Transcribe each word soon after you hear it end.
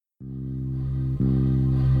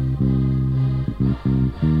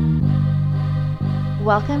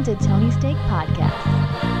Welcome to Tony Steak Podcast.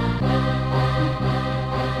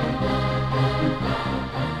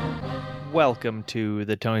 Welcome to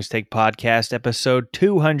the Tony Steak Podcast, episode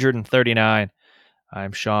 239.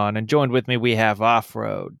 I'm Sean, and joined with me we have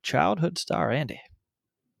off-road childhood star Andy.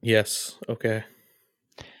 Yes, okay.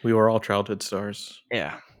 We were all childhood stars.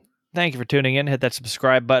 Yeah. Thank you for tuning in. Hit that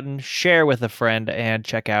subscribe button, share with a friend, and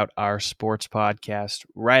check out our sports podcast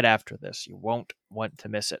right after this. You won't want to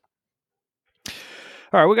miss it.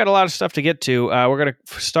 All right, we got a lot of stuff to get to. We're going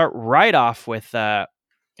to start right off with, so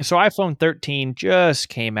iPhone 13 just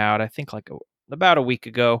came out, I think about a week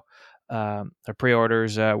ago. The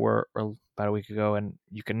pre-orders were about a week ago, and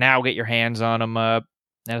you can now get your hands on them, and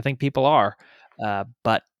I think people are.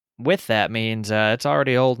 But with that means it's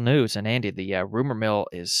already old news, and Andy, the rumor mill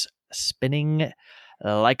is spinning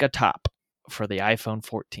like a top for the iPhone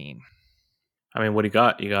 14. I mean, what do you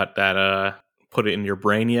got? You got that put it in your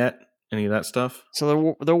brain yet? Any of that stuff?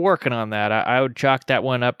 So they're working on that. I would chalk that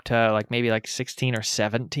one up to maybe 16 or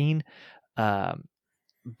 17.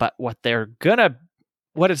 But what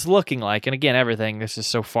it's looking like, and again, everything, this is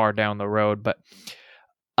so far down the road, but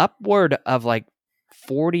upward of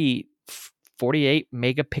 48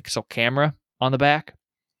 megapixel camera on the back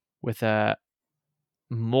with a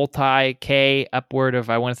multi-K upward of,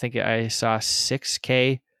 I saw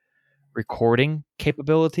 6K recording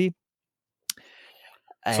capability.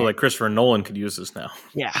 So Christopher Nolan could use this now.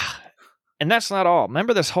 Yeah. And that's not all.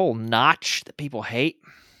 Remember this whole notch that people hate?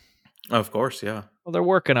 Of course, yeah. Well, they're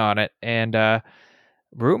working on it. And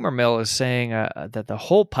rumor mill is saying that the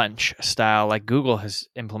hole punch style, like Google has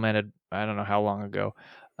implemented, I don't know how long ago,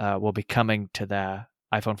 will be coming to the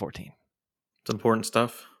iPhone 14. It's important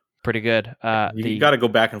stuff. Pretty good. You got to go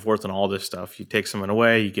back and forth on all this stuff. You take someone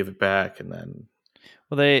away, you give it back, and then...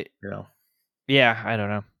 Well, yeah, I don't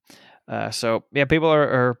know. So, yeah, people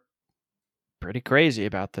are pretty crazy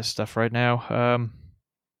about this stuff right now.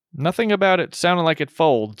 Nothing about it sounding like it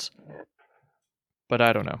folds, but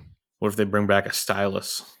I don't know. What if they bring back a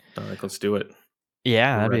stylus? Let's do it.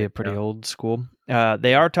 Yeah, that'd be a pretty old school.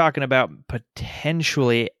 They are talking about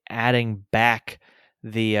potentially adding back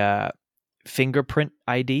the fingerprint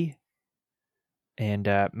ID, and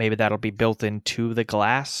maybe that'll be built into the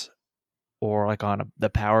glass or on the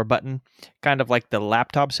power button, kind of like the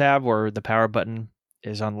laptops have, where the power button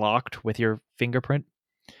is unlocked with your fingerprint.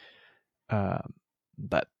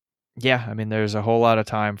 But yeah, I mean, there's a whole lot of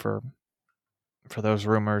time for those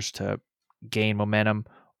rumors to gain momentum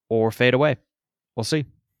or fade away. We'll see.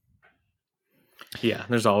 Yeah,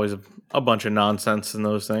 there's always a bunch of nonsense in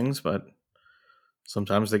those things, but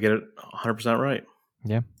sometimes they get it 100% right.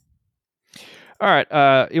 Yeah. All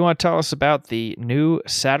right. You want to tell us about the new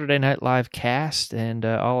Saturday Night Live cast and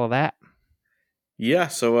all of that? Yeah.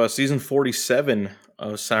 So season 47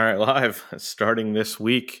 of Saturday Night Live is starting this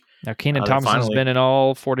week. Now, Kenan Thompson's been in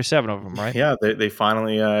all 47 of them, right? Yeah. They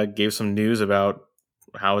finally gave some news about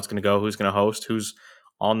how it's going to go, who's going to host, who's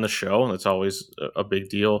on the show. And that's always a big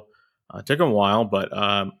deal. It took them a while,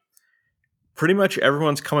 but pretty much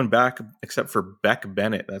everyone's coming back except for Beck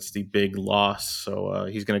Bennett. That's the big loss. So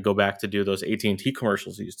he's going to go back to do those AT&T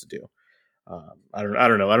commercials he used to do. I don't know. I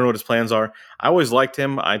don't know what his plans are. I always liked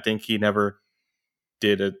him. I think he never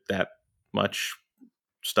did that much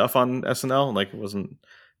stuff on SNL. It wasn't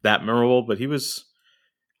that memorable, but he was.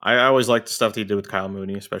 I always liked the stuff that he did with Kyle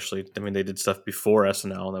Mooney, especially. I mean, they did stuff before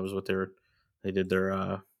SNL. That was what they did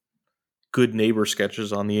their Good Neighbor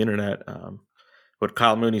sketches on the internet. But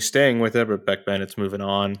Kyle Mooney's staying with it, but Beck Bennett's moving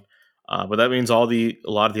on. But that means a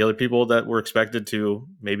lot of the other people that were expected to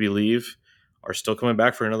maybe leave are still coming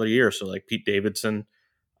back for another year. So Pete Davidson,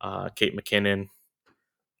 Kate McKinnon,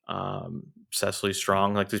 Cecily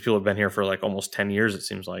Strong, these people have been here for almost 10 years, it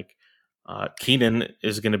seems like. Kenan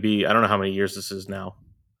is going to be, I don't know how many years this is now,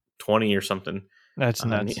 20 or something. That's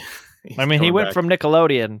nuts. He went from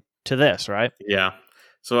Nickelodeon to this, right? Yeah.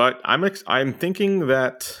 So I'm thinking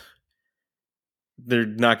that they're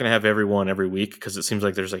not going to have everyone every week because it seems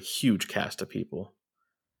like there's a huge cast of people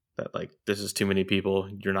that this is too many people.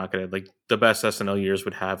 You're not going to the best SNL years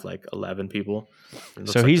would have 11 people.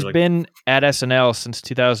 So he's been at SNL since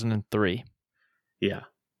 2003. Yeah.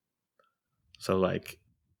 So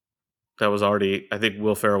that was already, I think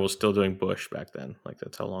Will Ferrell was still doing Bush back then.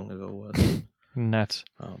 That's how long ago it was. Nuts.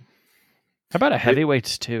 How about a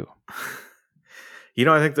heavyweights too?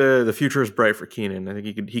 I think the future is bright for Kenan. I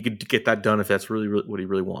think he could get that done if that's really what he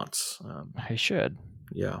really wants. He should.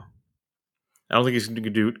 Yeah. I don't think he's going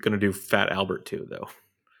to do Fat Albert too, though.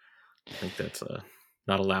 I think that's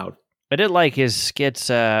not allowed. I did like his skits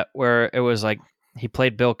where it was he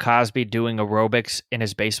played Bill Cosby doing aerobics in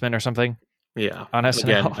his basement or something. Yeah. on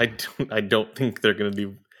SNL. Again, I don't think they're going to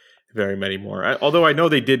do very many more. Although I know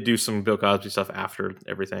they did do some Bill Cosby stuff after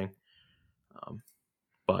everything.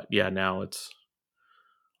 But yeah, now it's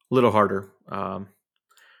a little harder.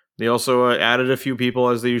 They also added a few people,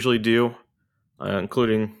 as they usually do,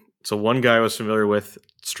 including one guy I was familiar with.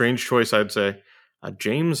 Strange choice, I'd say.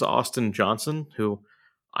 James Austin Johnson, who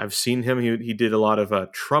I've seen him. He did a lot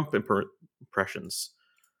of Trump impressions.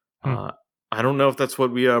 I don't know if that's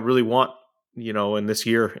what we really want, in this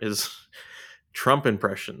year is Trump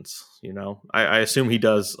impressions. I assume he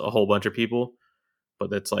does a whole bunch of people,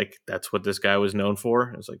 but that's what this guy was known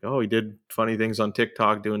for. It's like, oh, he did funny things on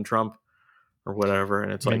TikTok doing Trump or whatever,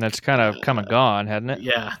 and it's that's kind of come and gone, hasn't it?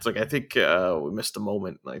 Yeah, it's like I think we missed a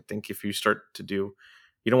moment. I think if you start to do,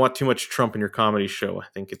 you don't want too much Trump in your comedy show. I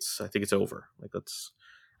think it's over.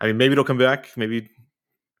 Maybe it'll come back, maybe,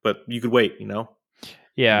 but you could wait.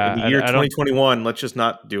 Yeah, in the year 2021, let's just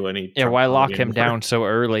not do any. Yeah, Trump why lock comedy him anymore. down so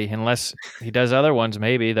early? Unless he does other ones,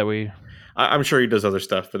 maybe that we. I'm sure he does other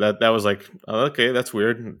stuff, but that was like, oh, okay, that's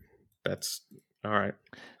weird. That's all right.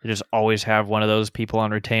 You just always have one of those people on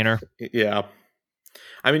retainer. Yeah.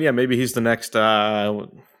 Maybe he's the next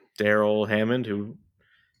Daryl Hammond, who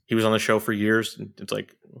he was on the show for years. It's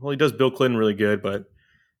like, well, he does Bill Clinton really good, but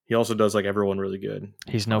he also does like everyone really good.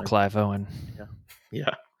 He's no Clive Owen.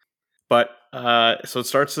 Yeah. But so it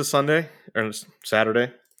starts this Sunday or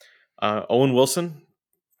Saturday. Owen Wilson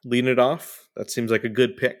leading it off. That seems like a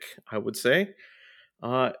good pick, I would say.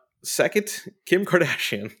 Second, Kim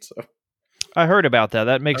Kardashian. So I heard about that.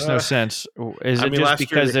 That makes no sense. Is it just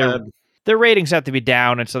because their ratings have to be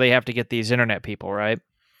down, and so they have to get these internet people, right?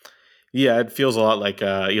 Yeah, it feels a lot like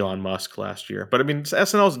Elon Musk last year. But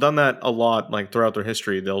SNL's done that a lot. Like throughout their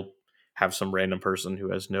history, they'll have some random person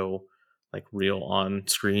who has no like real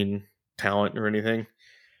on-screen talent or anything.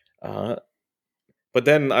 But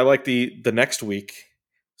then I like the next week.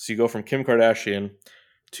 So you go from Kim Kardashian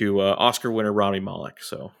to Oscar winner Rami Malek.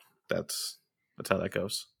 So that's how that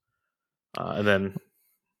goes. And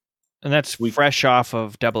that's fresh off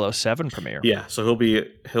of 007 premiere. Yeah, so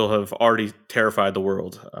he'll have already terrified the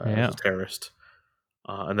world as a terrorist.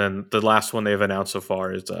 And then the last one they've announced so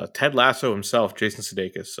far is Ted Lasso himself, Jason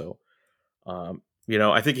Sudeikis. So,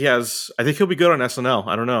 I think he'll be good on SNL.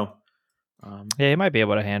 I don't know. Yeah, he might be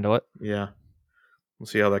able to handle it. Yeah, we'll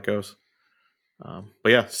see how that goes. But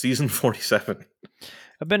yeah, season 47.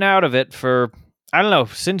 I've been out of it for, I don't know,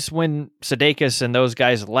 since when Sudeikis and those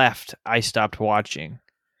guys left, I stopped watching.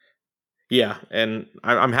 Yeah, and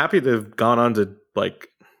I'm happy they've gone on to like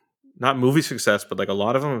not movie success, but like a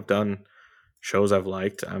lot of them have done shows I've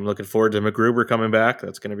liked. I'm looking forward to MacGruber coming back.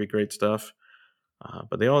 That's going to be great stuff.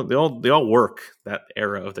 But they all work that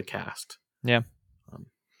era of the cast. Yeah,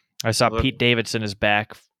 I saw Pete Davidson is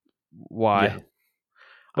back. Why? Yeah.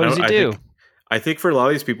 What does he do? I think for a lot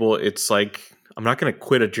of these people, it's like I'm not going to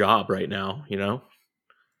quit a job right now.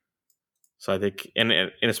 So I think, and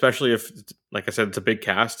especially if, like I said, it's a big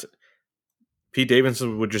cast. Pete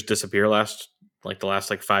Davidson would just disappear the last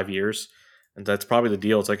 5 years. And that's probably the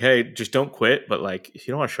deal. It's like, hey, just don't quit. But like, if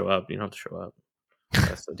you don't want to show up, you don't have to show up.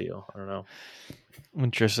 That's the deal. I don't know.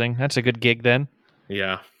 Interesting. That's a good gig then.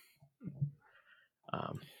 Yeah.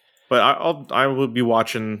 But I will be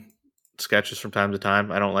watching sketches from time to time.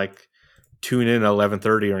 I don't like tune in at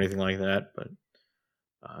 11:30 or anything like that. But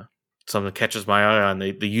something catches my eye on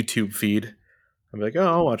the YouTube feed. I'm like, oh,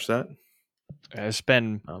 I'll watch that. I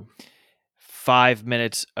spend 5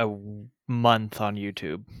 minutes a month on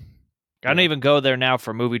YouTube. I don't even go there now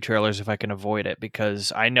for movie trailers if I can avoid it,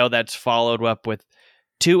 because I know that's followed up with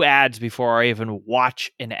 2 ads before I even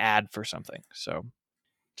watch an ad for something. So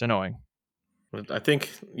it's annoying. I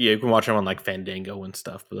think, you can watch them on like Fandango and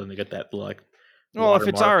stuff, but then they get that like. Well, if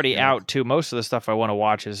it's already out too, most of the stuff I want to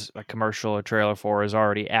watch is a commercial or trailer for is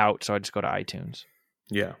already out, so I just go to iTunes.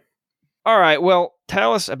 Yeah. All right, well,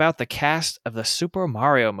 tell us about the cast of the Super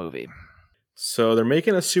Mario movie. So they're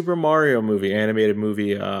making a Super Mario movie, animated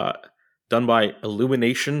movie, done by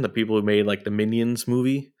Illumination, the people who made like the Minions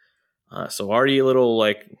movie. So already a little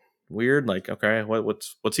like weird. Like, okay,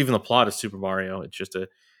 what's even the plot of Super Mario? It's just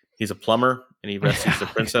he's a plumber and he rescues the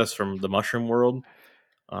princess from the Mushroom World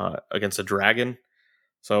against a dragon.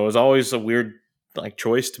 So it was always a weird like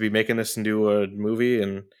choice to be making this into a movie,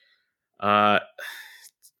 and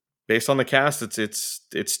based on the cast, it's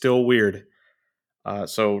still weird.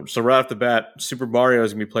 So right off the bat, Super Mario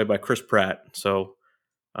is gonna be played by Chris Pratt. So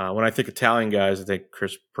when I think Italian guys, I think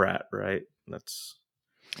Chris Pratt, right? It's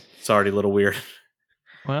already a little weird.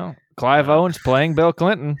 Well, Clive Owen's playing Bill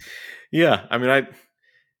Clinton. Yeah, I mean,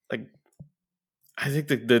 I think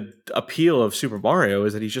the appeal of Super Mario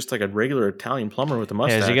is that he's just like a regular Italian plumber with a Yeah,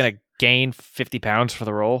 mustache. is he going to gain 50 pounds for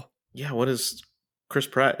the role? Yeah, what is Chris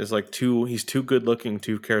Pratt is like he's too good looking,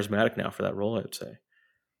 too charismatic now for that role, I'd say.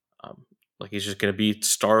 Like he's just going to be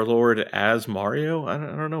Star-Lord as Mario? I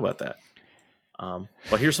don't know about that.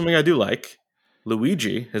 But here's something I do like.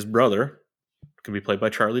 Luigi, his brother, can be played by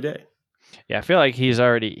Charlie Day. Yeah, I feel like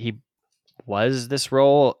he was this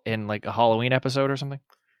role in like a Halloween episode or something.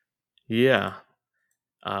 Yeah.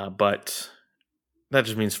 But that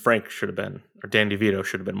just means Frank should have been, or Dan DeVito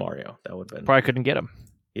should have been Mario. That would have been. Probably couldn't get him.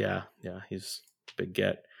 Yeah, he's a big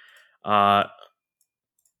get. So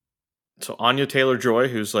Anya Taylor-Joy,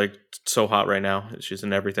 who's like so hot right now, she's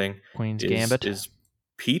in everything. Queen's Gambit is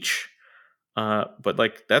Peach. But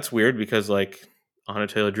like that's weird because like Anya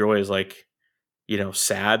Taylor-Joy is like,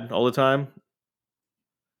 sad all the time.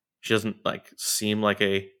 She doesn't like seem like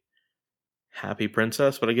a happy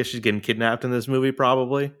princess, but I guess she's getting kidnapped in this movie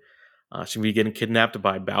probably. She's gonna be getting kidnapped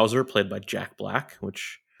by Bowser, played by Jack Black,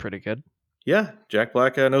 which pretty good. Yeah, Jack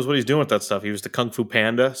Black knows what he's doing with that stuff. He was the Kung Fu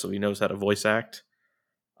Panda, so he knows how to voice act.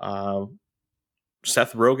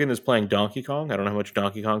 Seth Rogen is playing Donkey Kong. I don't know how much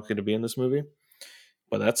Donkey Kong's going to be in this movie,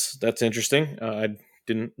 but that's interesting. I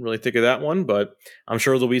didn't really think of that one, but I'm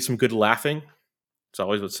sure there'll be some good laughing. It's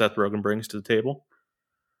always what Seth Rogen brings to the table.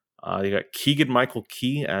 You got Keegan-Michael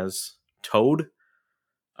Key as Toad.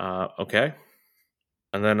 Okay.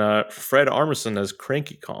 And then Fred Armisen as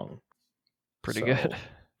Cranky Kong. Pretty good.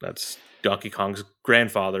 That's Donkey Kong's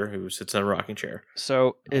grandfather who sits in a rocking chair.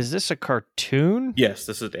 So is this a cartoon? Yes,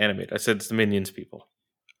 this is animated. I said it's the Minions people.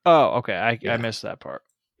 Oh, okay. I missed that part.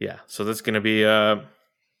 Yeah, so that's going to be... I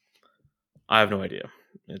have no idea.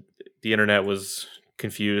 The internet was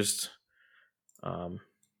confused.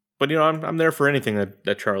 But, I'm there for anything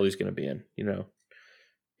that Charlie's going to be in.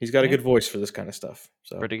 He's got a good voice for this kind of stuff.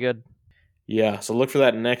 So pretty good. Yeah, so look for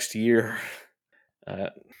that next year. I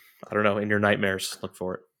don't know, in your nightmares, look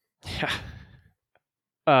for it.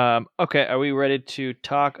 Yeah. Okay, are we ready to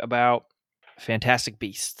talk about Fantastic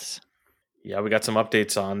Beasts? Yeah, we got some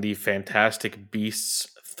updates on the Fantastic Beasts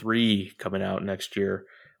 3 coming out next year.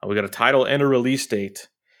 We got a title and a release date.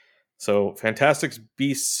 So, Fantastic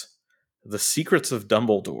Beasts: The Secrets of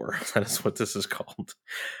Dumbledore. That is what this is called.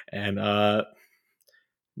 And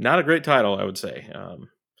not a great title, I would say.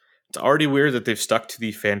 It's already weird that they've stuck to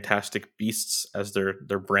the Fantastic Beasts as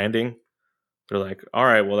their branding. They're like, all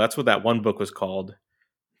right, well, that's what that one book was called.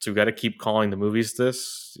 So we've got to keep calling the movies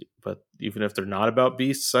this. But even if they're not about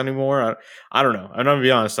beasts anymore, I don't know. I'm going to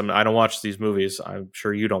be honest. I don't watch these movies. I'm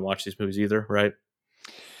sure you don't watch these movies either, right?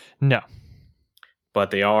 No.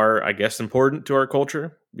 But they are, I guess, important to our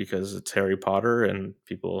culture because it's Harry Potter and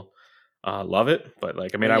people love it. But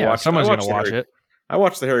like, someone's going to watch it. I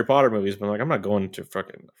watched the Harry Potter movies, but I'm not going to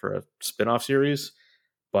for a spin-off series.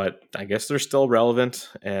 But I guess they're still relevant.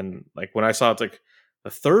 And like when I saw it's like the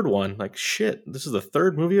third one, like shit, this is the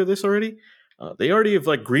third movie of this already. They already have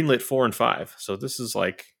like greenlit 4 and 5. So this is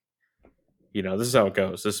like, this is how it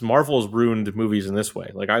goes. This Marvel has ruined movies in this way.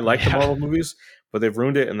 Like I like the Marvel movies, but they've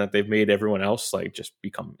ruined it in that they've made everyone else like just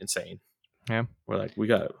become insane. Yeah, we're like, we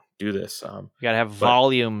gotta do this. You gotta have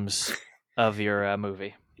volumes of your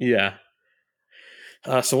movie. Yeah.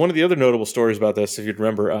 So one of the other notable stories about this, if you'd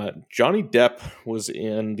remember, Johnny Depp was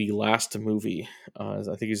in the last movie. I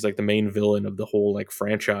think he's like the main villain of the whole like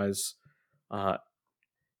franchise.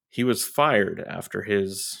 He was fired after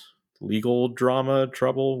his legal drama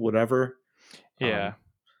trouble, whatever. Yeah.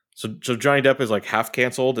 So Johnny Depp is like half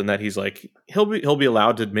canceled, in that he's like he'll be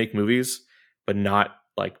allowed to make movies, but not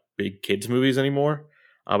like big kids movies anymore.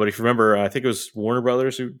 But if you remember, I think it was Warner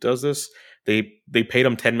Brothers who does this. They paid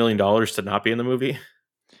him $10 million to not be in the movie.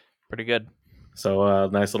 Pretty good. So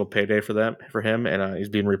nice little payday for him, and he's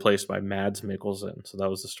being replaced by Mads Mikkelsen. So that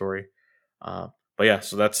was the story. But yeah,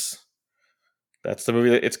 so that's the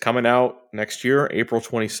movie. It's coming out next year, April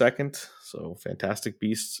 22nd. So Fantastic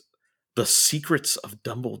Beasts: The Secrets of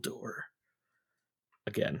Dumbledore.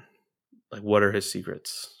 Again, like what are his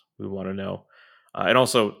secrets? We want to know. And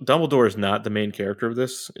also, Dumbledore is not the main character of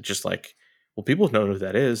this. It's just like, well, people know who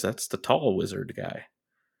that is. That's the tall wizard guy.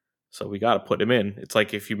 So we got to put him in. It's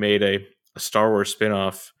like if you made a Star Wars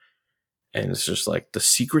spinoff and it's just like The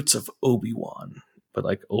Secrets of Obi-Wan. But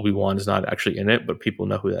like Obi-Wan is not actually in it, but people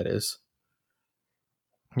know who that is.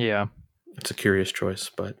 Yeah. It's a curious choice,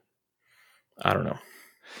 but I don't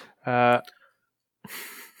know.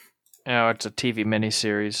 It's a TV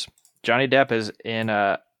miniseries. Johnny Depp is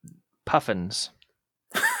in Puffins.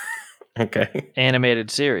 Okay.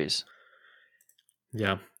 Animated series.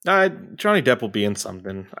 Yeah. Johnny Depp will be in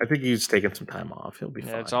something. I think he's taking some time off. He'll be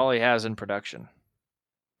fine. That's all he has in production.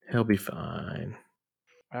 He'll be fine.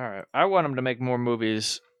 All right. I want him to make more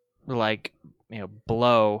movies like,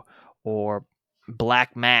 Blow or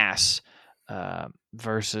Black Mass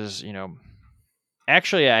versus,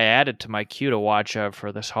 actually, I added to my queue to watch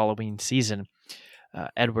for this Halloween season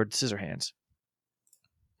Edward Scissorhands.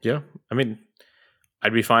 Yeah. I mean,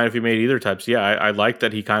 I'd be fine if he made either types. Yeah, I like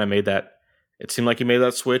that he kind of made that. It seemed like he made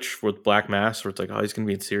that switch with Black Mass, where it's like, oh, he's going to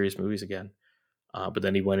be in serious movies again. But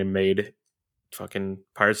then he went and made fucking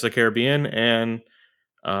Pirates of the Caribbean and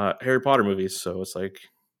Harry Potter movies. So it's like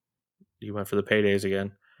he went for the paydays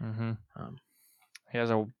again. Mm-hmm. He has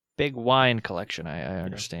a big wine collection, I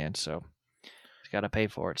understand, so he's got to pay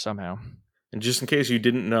for it somehow. And just in case you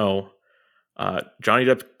didn't know, Johnny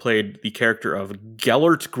Depp played the character of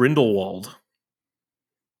Gellert Grindelwald.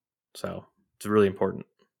 So it's really important.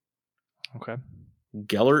 Okay.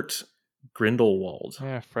 Gellert Grindelwald.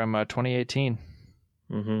 Yeah, from 2018.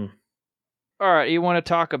 Mm-hmm. All right, you want to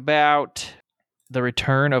talk about the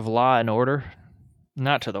return of Law and Order?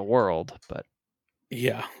 Not to the world, but...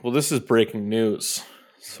 Yeah, well, this is breaking news.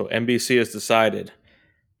 So NBC has decided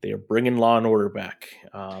they are bringing Law and Order back.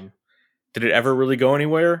 Did it ever really go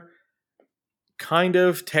anywhere? Kind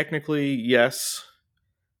of, technically, yes.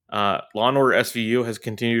 Law and Order SVU has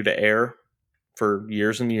continued to air for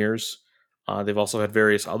years and years. They've also had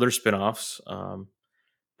various other spin-offs.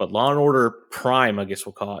 But Law and Order Prime, I guess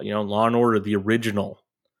we'll call it, Law and Order, the original.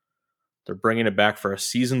 They're bringing it back for a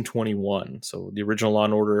season 21. So the original Law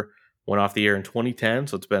and Order went off the air in 2010.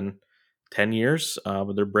 So it's been 10 years,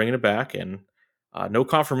 but they're bringing it back. And no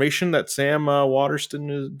confirmation that Sam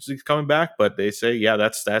Waterston is coming back, but they say, yeah,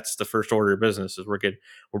 that's the first order of business is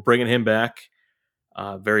we're bringing him back.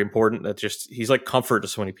 Very important. That he's like comfort to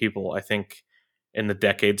so many people. I think in the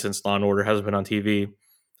decade since Law and Order hasn't been on TV,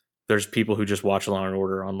 there's people who just watch Law and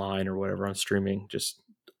Order online or whatever on streaming, just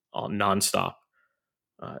nonstop.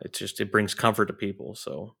 It brings comfort to people.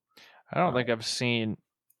 So I don't think I've seen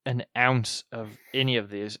an ounce of any of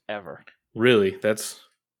these ever. Really,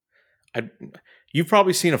 you've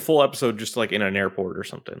probably seen a full episode just like in an airport or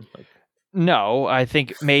something. No, I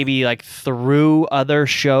think maybe like through other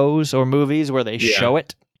shows or movies where they show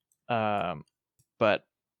it. But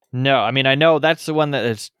no, I mean, I know that's the one that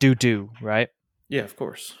it's doo-doo, right? Yeah, of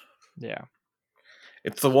course. Yeah.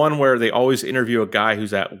 It's the one where they always interview a guy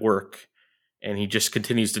who's at work and he just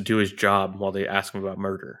continues to do his job while they ask him about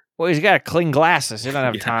murder. Well, he's got to clean glasses. He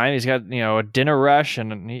doesn't have time. He's got, a dinner rush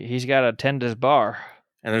and he's got to attend his bar.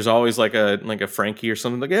 And there's always like a Frankie or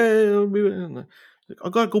something like, hey, I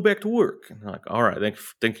got to go back to work. And they're like, all right,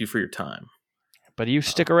 thank you for your time. But you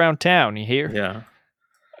stick around town, you hear?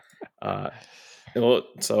 Yeah. Well,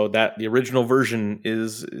 so that the original version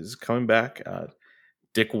is coming back.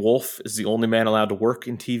 Dick Wolf is the only man allowed to work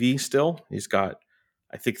in TV still. He's got,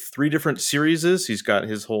 I think, 3 different series. He's got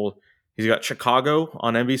Chicago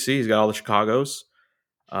on NBC. He's got all the Chicagos.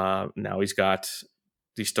 Now he's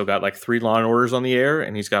still got like 3 Law and Orders on the air,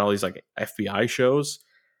 and he's got all these like FBI shows.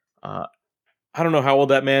 I don't know how old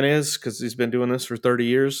that man is because he's been doing this for 30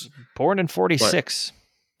 years. Born in 46.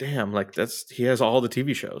 Damn, like he has all the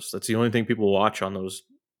TV shows. That's the only thing people watch on those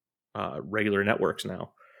regular networks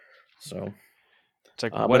now. So it's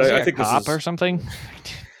like, what is he, a cop or something?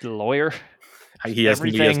 Lawyer? He has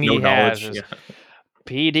no knowledge. Yeah.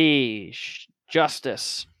 PD,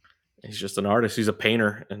 justice. He's just an artist. He's a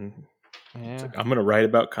painter, and like, I'm going to write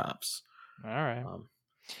about cops. All right.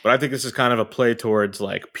 But I think this is kind of a play towards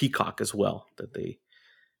like Peacock as well.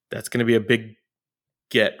 That's going to be a big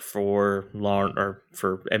get for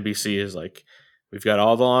for NBC is like, we've got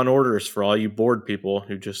all the Law and Orders for all you bored people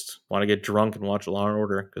who just want to get drunk and watch Law and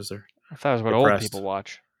Order because they're. I thought it was what old people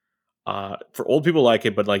watch. For old people like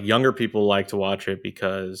it, but like younger people like to watch it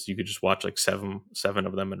because you could just watch like seven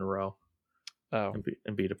of them in a row. Oh,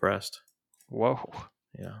 and be depressed. Whoa.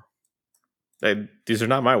 Yeah. These are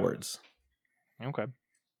not my words. Okay.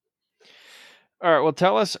 All right. Well,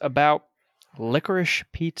 tell us about Licorice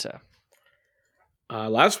Pizza.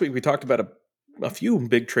 Last week we talked about a few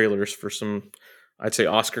big trailers for some, I'd say,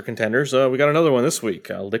 Oscar contenders. We got another one this week.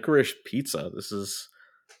 Licorice Pizza. This is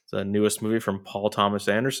the newest movie from Paul Thomas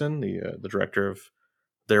Anderson, the director of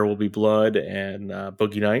There Will Be Blood and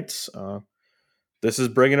Boogie Nights. This is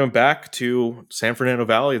bringing him back to San Fernando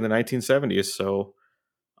Valley in the 1970s. So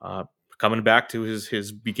coming back to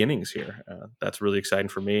his beginnings here. That's really exciting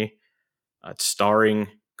for me. It's starring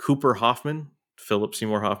Cooper Hoffman, Philip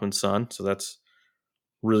Seymour Hoffman's son. So that's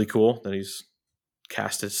really cool that he's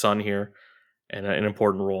cast his son here in an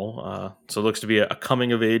important role. So it looks to be a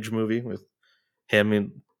coming-of-age movie with him. He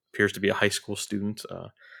appears to be a high school student.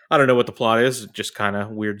 I don't know what the plot is. Just kind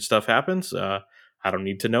of weird stuff happens. I don't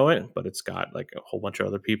need to know it, but it's got like a whole bunch of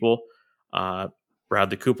other people.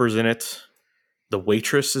 Bradley Cooper's in it. The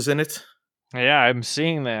Waitress is in it. Yeah, I'm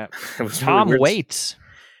seeing that. It was Tom really weird. Waits.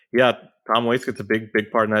 Yeah, Tom Waits gets a big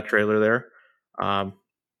part in that trailer there.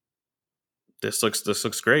 This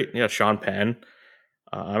looks great. Yeah, Sean Penn.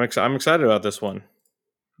 I'm excited about this one.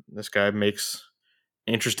 This guy makes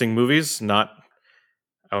interesting movies. I'm not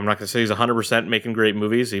going to say he's 100% making great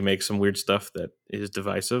movies. He makes some weird stuff that is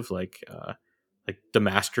divisive, like The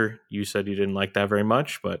Master. You said you didn't like that very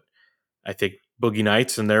much, but I think Boogie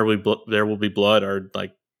Nights and There Will Be Blood are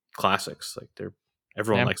like classics. Like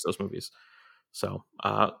everyone likes those movies. So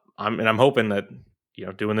I'm hoping that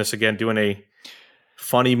doing this again, doing a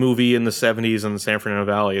funny movie in the 70s in the San Fernando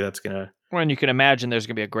Valley, that's gonna. Well, and you can imagine there's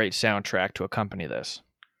gonna be a great soundtrack to accompany this.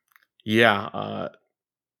 Yeah,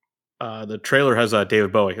 the trailer has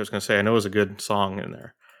David Bowie. I was gonna say I know there's a good song in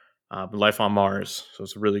there, Life on Mars. So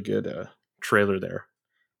it's a really good trailer there.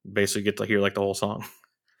 Basically, get to hear like the whole song.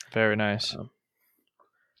 Very nice.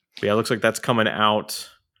 Yeah, it looks like that's coming out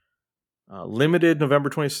limited November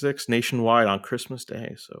 26th nationwide on Christmas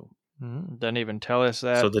Day. So doesn't even tell us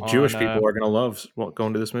that. So the Jewish people are going to love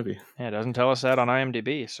going to this movie. Yeah, it doesn't tell us that on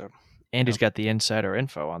IMDb. So Andy's got the insider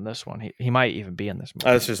info on this one. He might even be in this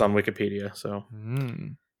movie. That's just on Wikipedia. So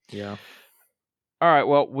yeah. All right.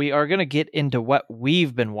 Well, we are going to get into what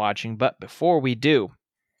we've been watching, but before we do,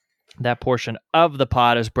 that portion of the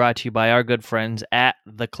pod is brought to you by our good friends at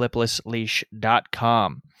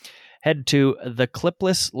thecliplessleash.com. Head to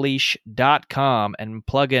thecliplessleash.com and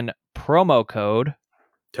plug in promo code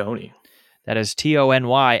Tony. That is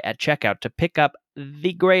TONY at checkout to pick up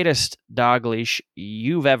the greatest dog leash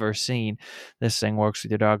you've ever seen. This thing works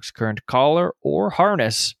with your dog's current collar or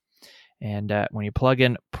harness. And when you plug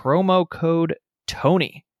in promo code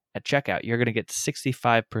Tony at checkout, you're going to get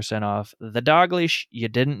 65% off the dog leash you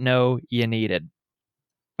didn't know you needed.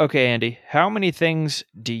 Okay, Andy, how many things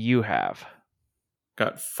do you have?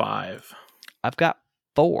 Got 5. I've got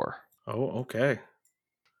 4. Oh, okay.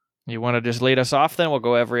 You want to just lead us off then? We'll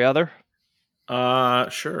go every other.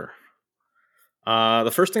 Sure.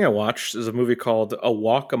 The first thing I watched is a movie called A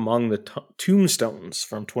Walk Among the Tombstones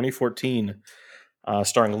from 2014,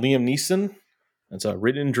 starring Liam Neeson. It's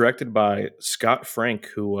written and directed by Scott Frank,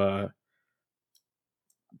 who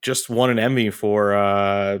just won an Emmy for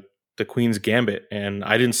The Queen's Gambit. And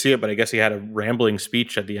I didn't see it, but I guess he had a rambling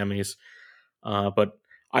speech at the Emmys. But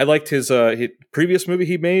I liked his previous movie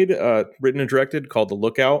he made, written and directed, called The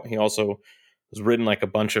Lookout. He also has written like a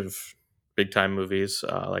bunch of big time movies,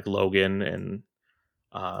 like Logan and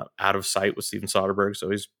Out of Sight with Steven Soderbergh. So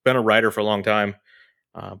he's been a writer for a long time,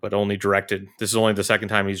 but only directed. This is only the second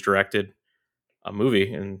time he's directed a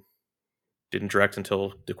movie, and didn't direct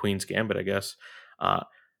until The Queen's Gambit, I guess.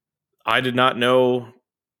 I did not know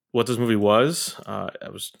what this movie was. I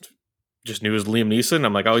was just knew it was Liam Neeson.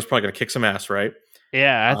 I'm like, oh, he's probably going to kick some ass, right?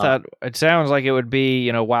 Yeah, I thought it sounds like it would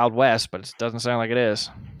be, Wild West, but it doesn't sound like it is.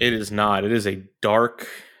 It is not. It is a dark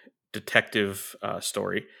detective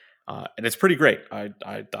story, and it's pretty great. I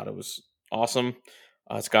thought it was awesome.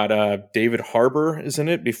 It's got David Harbour is in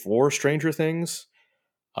it before Stranger Things,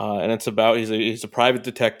 and it's about he's a private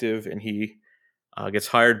detective, and he gets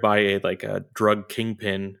hired by a drug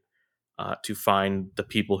kingpin to find the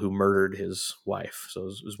people who murdered his wife. So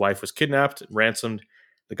his wife was kidnapped, ransomed.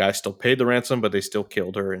 The guy still paid the ransom, but they still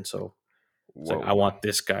killed her. And so it's like, I want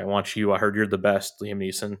this guy. I want you. I heard you're the best, Liam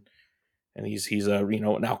Neeson. And he's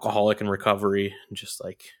an alcoholic in recovery, and just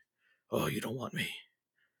like, oh, you don't want me.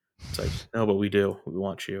 It's like, no, but we do. We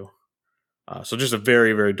want you. So just a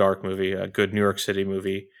very, very dark movie, a good New York City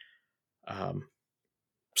movie,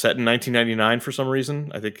 set in 1999 for some reason.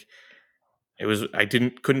 I think it was.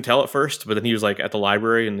 Couldn't tell at first, but then he was like at the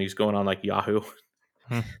library and he's going on like Yahoo.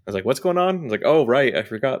 I was like, what's going on? I was like, oh, right. I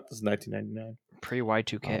forgot. This is 1999.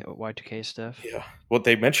 Pre-Y2K stuff. Yeah. Well,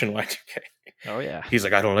 they mentioned Y2K. Oh, yeah. He's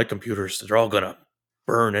like, I don't like computers. They're all going to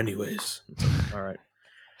burn anyways. Like, all right.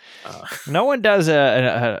 No one does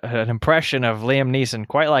an impression of Liam Neeson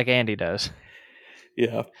quite like Andy does.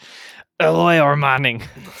 Yeah. Eloy or Manning.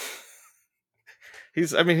 He's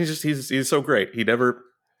so great. He never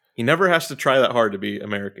has to try that hard to be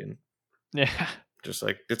American. Yeah. Just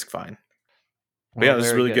like, it's fine. But yeah, this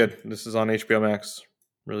is really good. This is on HBO Max.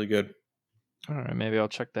 Really good. All right, maybe I'll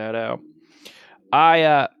check that out.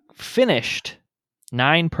 I finished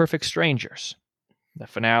 9 Perfect Strangers. The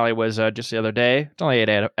finale was just the other day. It's only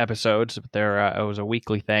 8 episodes, but it was a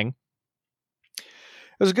weekly thing. It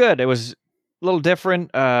was good. It was a little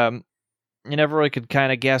different. You never really could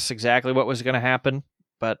kind of guess exactly what was going to happen,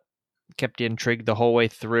 but kept you intrigued the whole way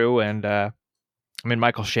through. And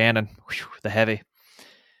Michael Shannon, the heavy.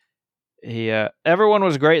 Everyone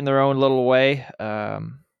was great in their own little way.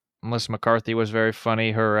 Melissa McCarthy was very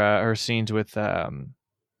funny. Her scenes with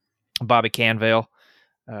Bobby Canvale,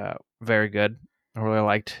 very good. I really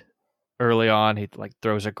liked early on. He like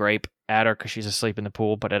throws a grape at her because she's asleep in the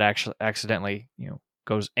pool, but it actually accidentally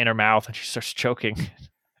goes in her mouth and she starts choking.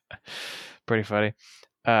 Pretty funny.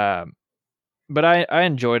 But I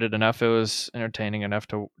enjoyed it enough. It was entertaining enough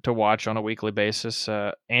to watch on a weekly basis.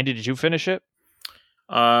 Andy, did you finish it?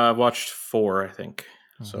 I watched 4, I think.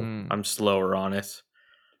 So I'm slower on it.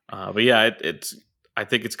 But yeah, I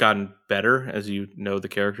think it's gotten better as you know the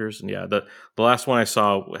characters. And yeah, the last one I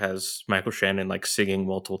saw has Michael Shannon like singing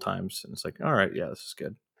multiple times, and it's like, all right, yeah, this is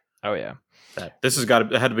good. Oh yeah, this had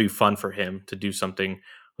to be fun for him to do something.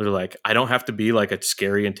 Where like, I don't have to be like a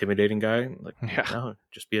scary, intimidating guy. Like, no,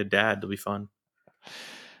 just be a dad. It'll be fun.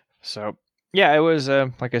 So yeah, it was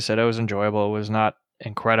like I said, it was enjoyable. It was not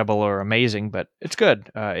incredible or amazing, but it's good.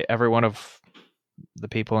 Every one of the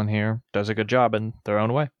people in here does a good job in their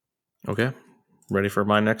own way. Okay. Ready for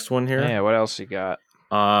my next one here? Yeah, what else you got?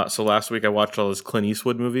 So last week I watched all those Clint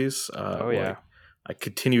Eastwood movies. I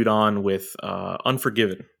continued on with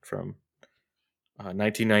Unforgiven from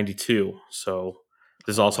 1992. So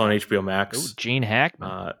this is also on HBO Max. Ooh, Gene Hackman.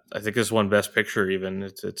 I think this won Best Picture even.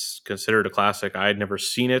 It's considered a classic. I had never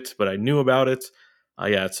seen it, but I knew about it.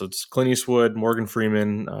 So it's Clint Eastwood, Morgan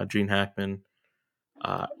Freeman, Gene Hackman.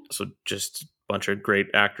 So just a bunch of great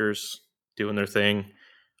actors doing their thing.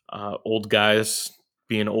 Old guys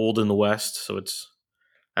being old in the West. So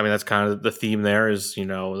that's kind of the theme there is,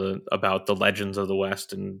 about the legends of the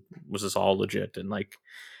West and was this all legit? And like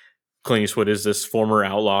Clint Eastwood is this former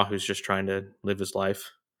outlaw who's just trying to live his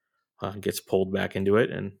life, gets pulled back into it.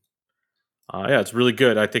 And it's really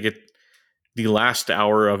good. I think the last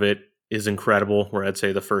hour of it is incredible, where I'd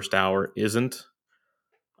say the first hour isn't.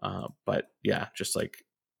 But yeah, just like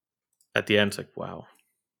at the end, it's like, wow,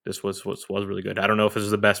 this was really good. I don't know if this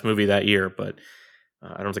is the best movie that year, but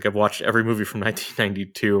I don't think I've watched every movie from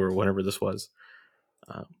 1992 or whenever this was.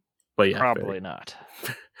 But yeah, probably not.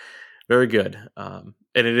 Very good.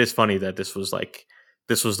 And it is funny that this was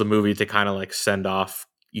the movie to kind of like send off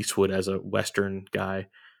Eastwood as a Western guy,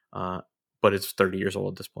 but it's 30 years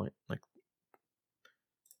old at this point.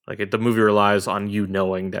 The movie relies on you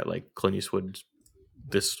knowing that like Clint Eastwood's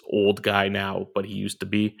this old guy now, but he used to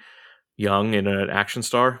be young and an action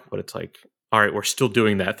star. But it's like, all right, we're still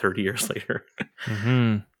doing that 30 years later.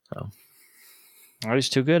 Mm-hmm. So, he's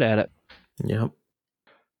too good at it. Yep.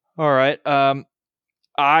 All right.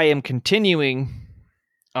 I am continuing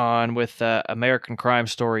on with American Crime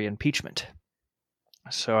Story Impeachment.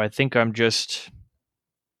 So I think I'm just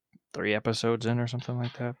 3 episodes in or something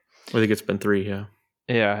like that. I think it's been 3, yeah.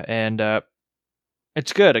 Yeah, and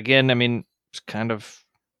it's good. Again, I mean, it's kind of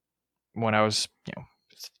when I was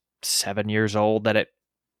 7 years old that it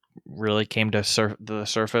really came to the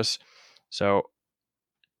surface. So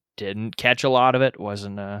didn't catch a lot of it.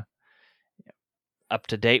 Wasn't up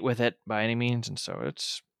to date with it by any means, and so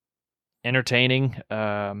it's entertaining.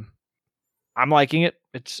 I'm liking it.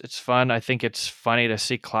 It's fun. I think it's funny to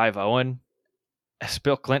see Clive Owen as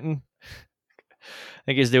Bill Clinton. I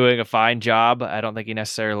think he's doing a fine job. I don't think he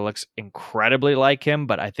necessarily looks incredibly like him,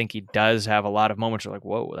 but I think he does have a lot of moments where like,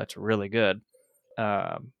 whoa, that's really good.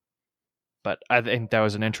 But I think that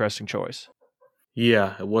was an interesting choice.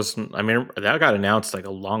 Yeah, it wasn't. I mean, that got announced like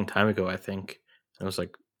a long time ago, I think. And I was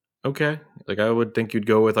like, okay. Like, I would think you'd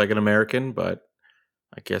go with like an American, but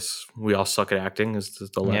I guess we all suck at acting is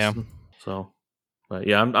the lesson. Yeah. So, but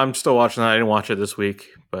yeah, I'm still watching that. I didn't watch it this week,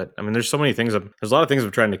 but I mean, there's so many things. There's a lot of things I'm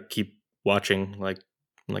trying to keep watching. Like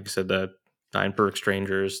I said, the 9 Perfect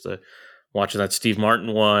Strangers, watching that Steve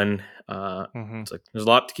Martin one. It's like there's a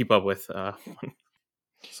lot to keep up with.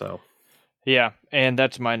 So. Yeah, and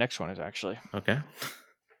that's my next one is actually. Okay.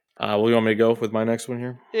 Well, you want me to go with my next one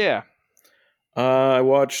here? Yeah. I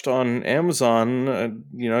watched on Amazon,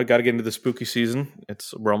 I got to get into the spooky season.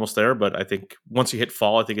 We're almost there, but I think once you hit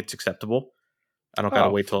fall, I think it's acceptable. I don't got to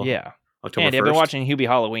wait till October 1st. I've been watching Hubie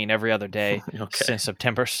Halloween every other day since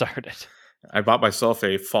September started. I bought myself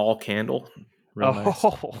a fall candle. Real nice.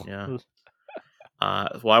 Yeah.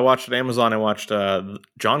 Well, I watched on Amazon. I watched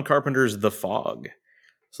John Carpenter's The Fog.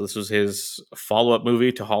 So this was his follow-up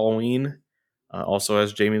movie to Halloween. Also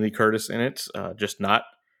has Jamie Lee Curtis in it. Just not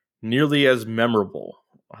nearly as memorable.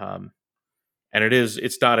 And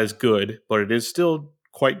it's not as good, but it is still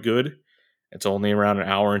quite good. It's only around an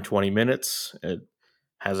hour and 20 minutes. It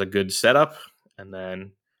has a good setup and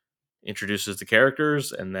then introduces the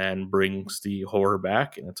characters and then brings the horror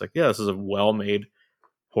back. And it's like, yeah, this is a well-made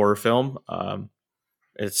horror film.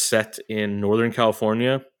 It's set in Northern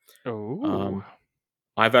California. Oh.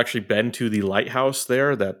 I've actually been to the lighthouse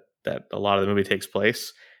there that a lot of the movie takes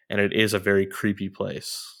place. and it is a very creepy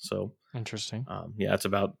place. So Interesting. yeah, it's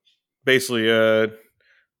about basically a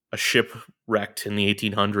ship wrecked in the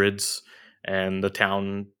 1800s, and the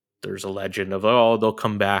town. There's a legend of they'll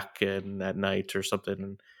come back and at night or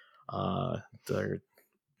something. They're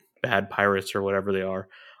bad pirates or whatever they are,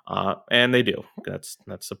 and they do. That's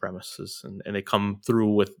the premises, and they come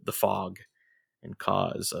through with the fog and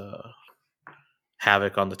cause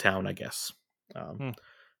havoc on the town, I guess.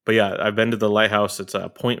 But yeah, I've been to the lighthouse. It's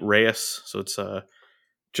Point Reyes, so it's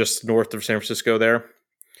just north of San Francisco. There,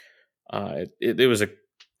 it was a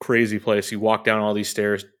crazy place. You walk down all these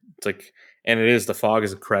stairs. It's like, and the fog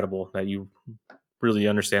is incredible that you really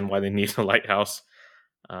understand why they need a lighthouse.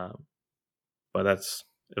 But it's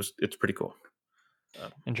pretty cool.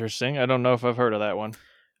 Interesting. I don't know if I've heard of that one.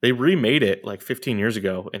 They remade it like 15 years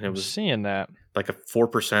ago, and it was seeing that like a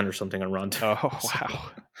 4% or something on Rotten Tomatoes. Oh wow!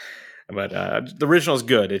 But the original is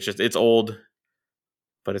good. It's old,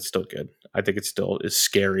 but it's still good. I think it still is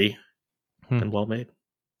scary and well made.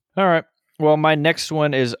 All right. Well, my next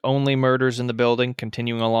one is Only Murders in the Building,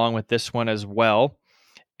 continuing along with this one as well.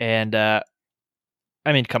 And I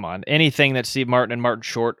mean, come on, anything that Steve Martin and Martin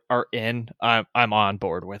Short are in, I'm on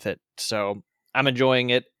board with it. So I'm enjoying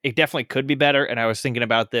it. It definitely could be better. And I was thinking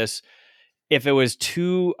about this. If it was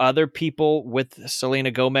two other people with Selena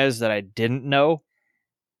Gomez that I didn't know,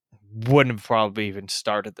 wouldn't have probably even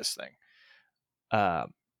started this thing.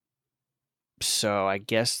 So I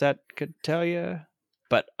guess that could tell you.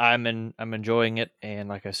 But I'm enjoying it, and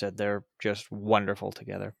like I said, they're just wonderful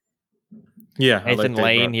together. Yeah, Nathan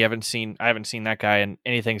Lane, I haven't seen that guy in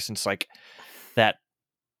anything since like that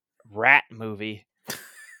rat movie.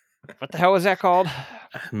 What the hell was that called?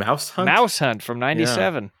 Mouse Hunt. Mouse Hunt from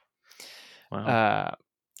 '97. Yeah. Wow,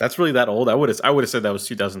 that's really that old. I would have said that was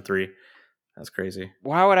 2003. That's crazy.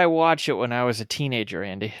 Why would I watch it when I was a teenager,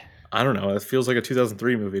 Andy? I don't know. It feels like a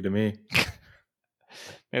 2003 movie to me.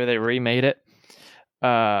 Maybe they remade it.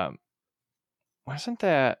 Wasn't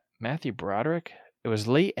that Matthew Broderick? It was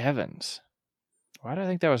Lee Evans. Why do I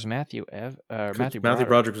think that was Matthew Broderick? Matthew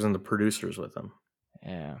Broderick was in the producers with him.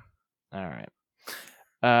 Yeah. All right.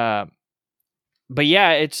 But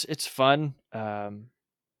yeah, it's fun. That's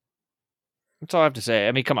all I have to say.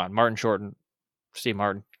 I mean, come on, Martin Short and Steve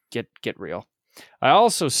Martin, get real. I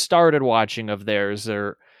also started watching of theirs.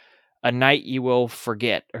 They're A Night You Will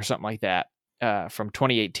Forget or something like that. From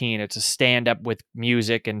 2018. It's a stand-up with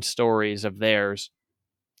music and stories of theirs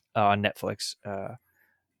on Netflix. I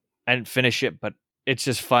didn't finish it, but it's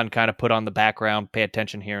just fun, kind of put on the background, pay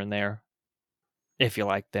attention here and there, if you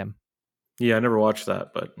like them. Yeah, I never watched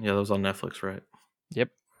that, but yeah, that was on Netflix, right? Yep.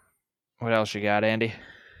 What else you got, Andy?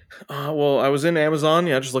 Well, I was in Amazon,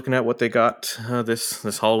 just looking at what they got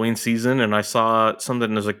this Halloween season, and I saw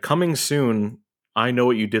something that was like, coming soon, I Know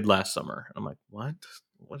What You Did Last Summer. I'm like, what?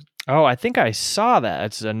 Oh, I think I saw that.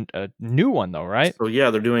 It's a new one, though, right? So,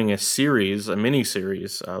 yeah, they're doing a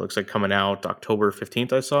mini-series. Looks like coming out October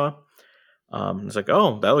 15th, I saw. It's like,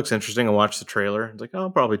 oh, that looks interesting. I watched the trailer. It's like, oh,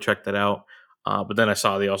 I'll probably check that out. But then I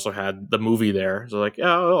saw they also had the movie there. So, like,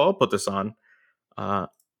 yeah, I'll put this on.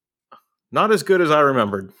 Not as good as I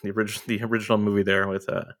remembered, the original movie there with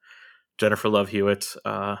Jennifer Love Hewitt.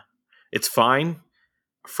 It's fine.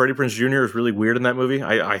 Freddie Prinze Jr. is really weird in that movie.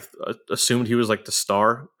 I assumed he was like the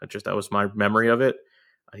star. That was my memory of it.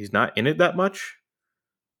 He's not in it that much.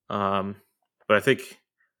 But I think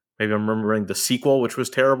maybe I'm remembering the sequel, which was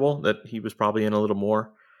terrible, that he was probably in a little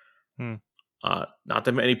more. Not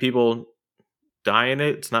that many people die in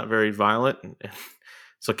it. It's not very violent.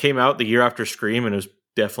 So it came out the year after Scream, and it was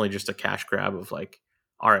definitely just a cash grab of like,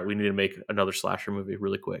 all right, we need to make another slasher movie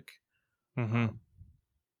really quick. Mm-hmm.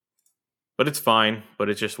 But it's fine. But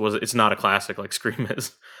it's not a classic like Scream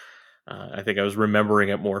is. I think I was remembering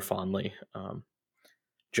it more fondly.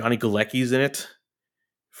 Johnny Galecki's in it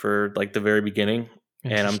for like the very beginning.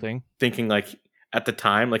 And I'm thinking like at the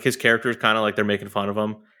time, like his character is kind of like they're making fun of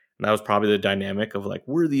him. And that was probably the dynamic of like,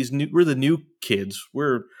 we're the new kids.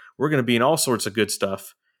 We're going to be in all sorts of good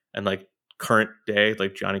stuff. And like current day,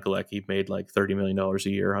 like Johnny Galecki made like $30 million a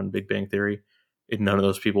year on Big Bang Theory. And none of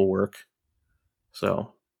those people work.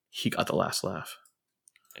 So he got the last laugh.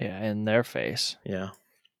 Yeah, in their face. Yeah.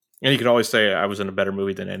 And you could always say I was in a better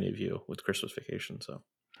movie than any of you with Christmas Vacation. So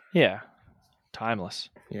yeah, timeless.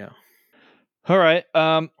 Yeah. All right.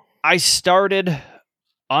 I started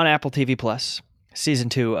on Apple TV Plus season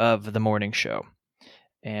 2 of The Morning Show,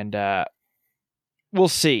 and we'll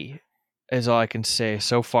see. Is all I can say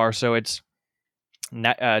so far. So it's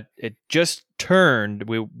not, it just turned.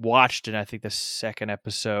 We watched it. I think the second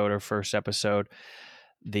episode or first episode.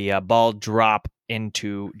 The ball drop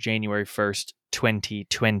into January 1st,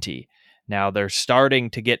 2020. Now they're starting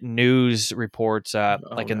to get news reports,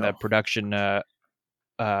 like in the production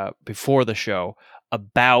before the show,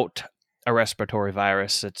 about a respiratory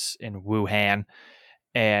virus that's in Wuhan,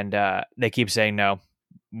 and they keep saying, no,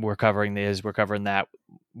 we're covering this, we're covering that,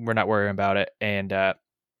 we're not worrying about it. And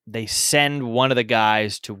they send one of the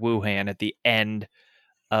guys to Wuhan at the end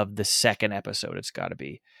of the second episode, it's got to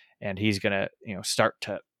be, and he's gonna start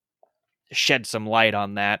to shed some light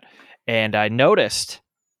on that. And I noticed,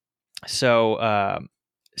 so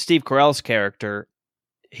Steve Carell's character,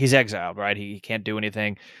 he's exiled, right? He can't do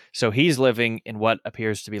anything, so he's living in what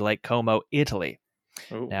appears to be Lake Como, Italy.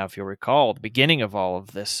 Ooh. Now, if you'll recall, the beginning of all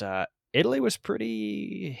of this, Italy was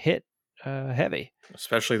pretty hit heavy,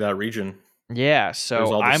 especially that region. Yeah, so there's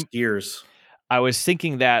all the skiers. I was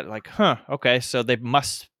thinking that, like, okay, so they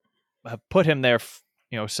must have put him there,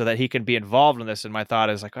 so that he can be involved in this. And my thought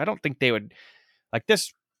is, like, I don't think they would, like,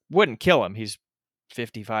 this wouldn't kill him. He's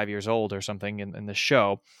 55 years old or something in the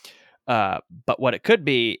show. But what it could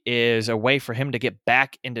be is a way for him to get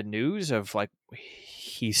back into news of, like,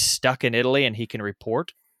 he's stuck in Italy and he can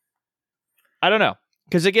report. I don't know.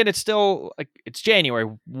 Because, again, it's still, like, it's January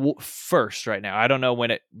 1st right now. I don't know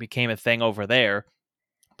when it became a thing over there,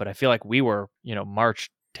 but I feel like we were, March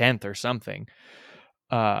 10th or something.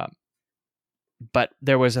 But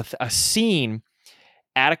there was a scene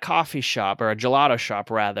at a coffee shop, or a gelato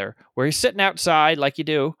shop, rather, where he's sitting outside like you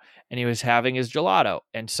do, and he was having his gelato,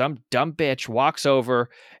 and some dumb bitch walks over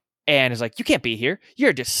and is like, you can't be here.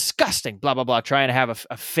 You're disgusting, blah, blah, blah, trying to have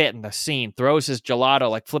a fit in the scene, throws his gelato,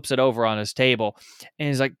 like flips it over on his table. And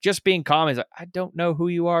he's like, just being calm. He's like, I don't know who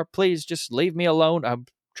you are. Please just leave me alone. I'm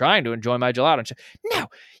trying to enjoy my gelato. And she's like, no,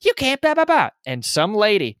 you can't, blah, blah, blah. And some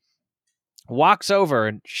lady walks over,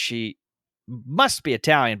 and she must be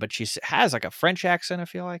Italian, but she has like a French accent, I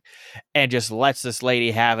feel like, and just lets this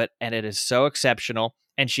lady have it. And it is so exceptional.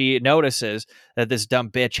 And she notices that this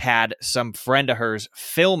dumb bitch had some friend of hers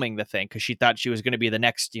filming the thing because she thought she was going to be the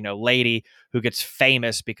next, lady who gets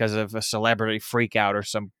famous because of a celebrity freak out or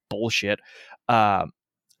some bullshit. I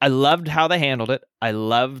loved how they handled it. I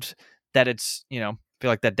loved that it's, feel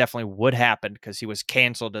like that definitely would happen because he was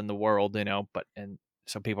canceled in the world, and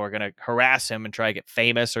so people are going to harass him and try to get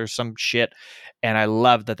famous or some shit. And I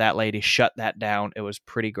love that lady shut that down. It was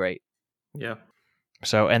pretty great. Yeah.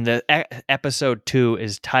 So, and the episode 2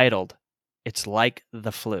 is titled, It's Like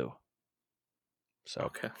the Flu. So,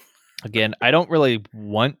 okay. Again, I don't really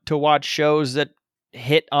want to watch shows that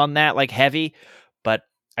hit on that, like, heavy, but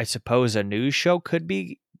I suppose a news show could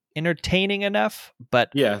be entertaining enough. But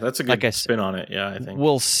yeah, that's a good spin on it. Yeah, I think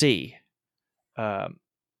we'll see. Because,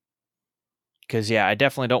 I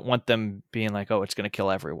definitely don't want them being like, oh, it's going to kill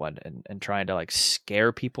everyone and trying to, like,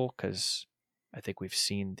 scare people, because I think we've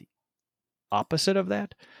seen the opposite of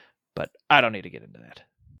that, but I don't need to get into that.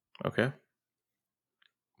 Okay.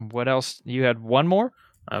 What else? You had one more?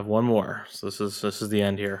 I have one more. So this is the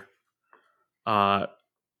end here. I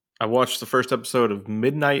watched the first episode of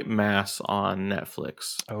Midnight Mass on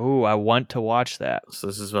Netflix. Oh, I want to watch that. So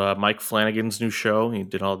this is Mike Flanagan's new show. He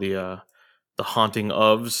did all the Haunting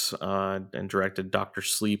ofs and directed Dr.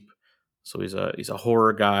 Sleep. So he's a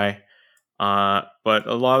horror guy. But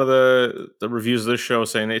a lot of the reviews of this show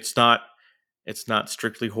saying it's not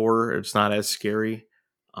strictly horror. It's not as scary.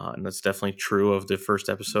 And that's definitely true of the first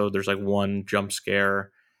episode. There's like one jump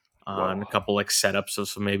scare and a couple like setups of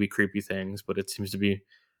some maybe creepy things, but it seems to be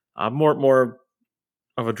more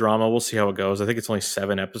of a drama. We'll see how it goes. I think it's only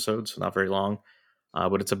 7 episodes, so not very long.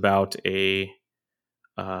 But it's about a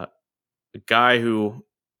guy who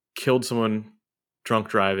killed someone drunk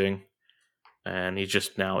driving, and he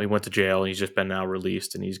went to jail, and he's just been now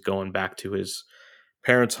released, and he's going back to his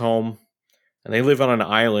parents' home. And they live on an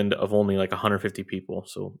island of only like 150 people,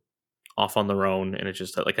 so off on their own, and it's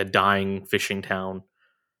just like a dying fishing town,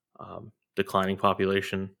 declining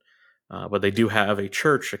population. But they do have a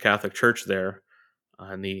church, a Catholic church there,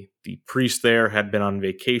 and the priest there had been on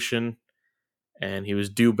vacation, and he was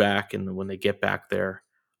due back. And when they get back there,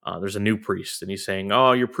 there's a new priest, and he's saying,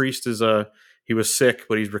 "Oh, your priest he was sick,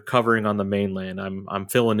 but he's recovering on the mainland. I'm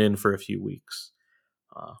filling in for a few weeks."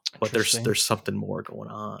 But there's something more going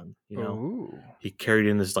on, Ooh. He carried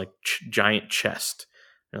in this like giant chest,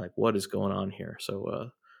 and like, what is going on here?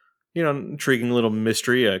 So, intriguing little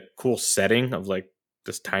mystery, a cool setting of like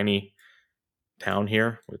this tiny town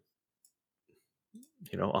here with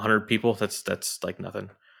 100 people. That's like nothing.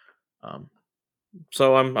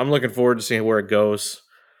 So I'm looking forward to seeing where it goes.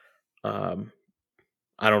 I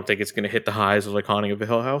don't think it's going to hit the highs of like Haunting of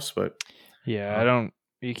Hill House, but you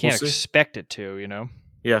can't expect it to,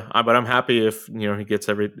 Yeah, but I'm happy if he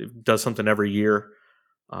does something every year,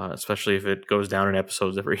 especially if it goes down in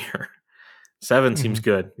episodes every year. 7 seems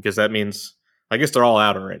good because that means I guess they're all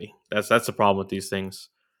out already. That's the problem with these things.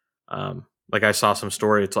 Like I saw some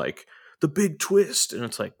story. It's like the big twist, and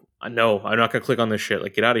it's like I know I'm not gonna click on this shit.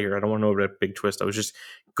 Like get out of here. I don't want to know about that big twist. I was just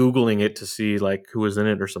Googling it to see like who was in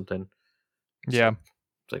it or something. Yeah.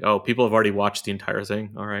 It's like, oh, people have already watched the entire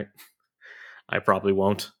thing. All right. I probably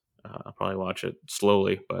won't. I'll probably watch it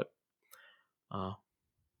slowly, but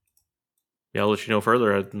yeah, I'll let you know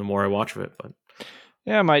further the more I watch of it. But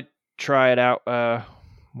yeah, I might try it out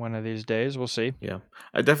one of these days. We'll see. Yeah,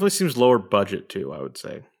 it definitely seems lower budget too, I would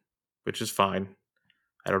say, which is fine.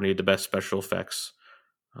 I don't need the best special effects,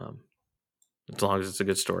 as long as it's a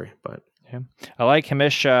good story. But yeah, I like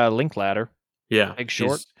Hamish Linklater. Yeah, Big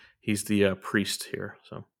Short. He's the priest here.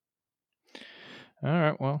 So, all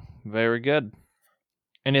right, well, very good.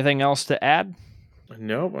 Anything else to add?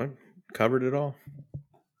 No, I covered it all.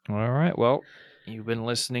 All right, well, you've been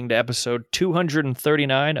listening to episode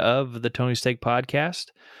 239 of the Tony Steak Podcast.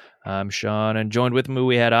 I'm Sean, and joined with me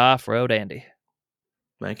we had Off-Road Andy.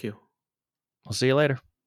 Thank you. We'll see you later.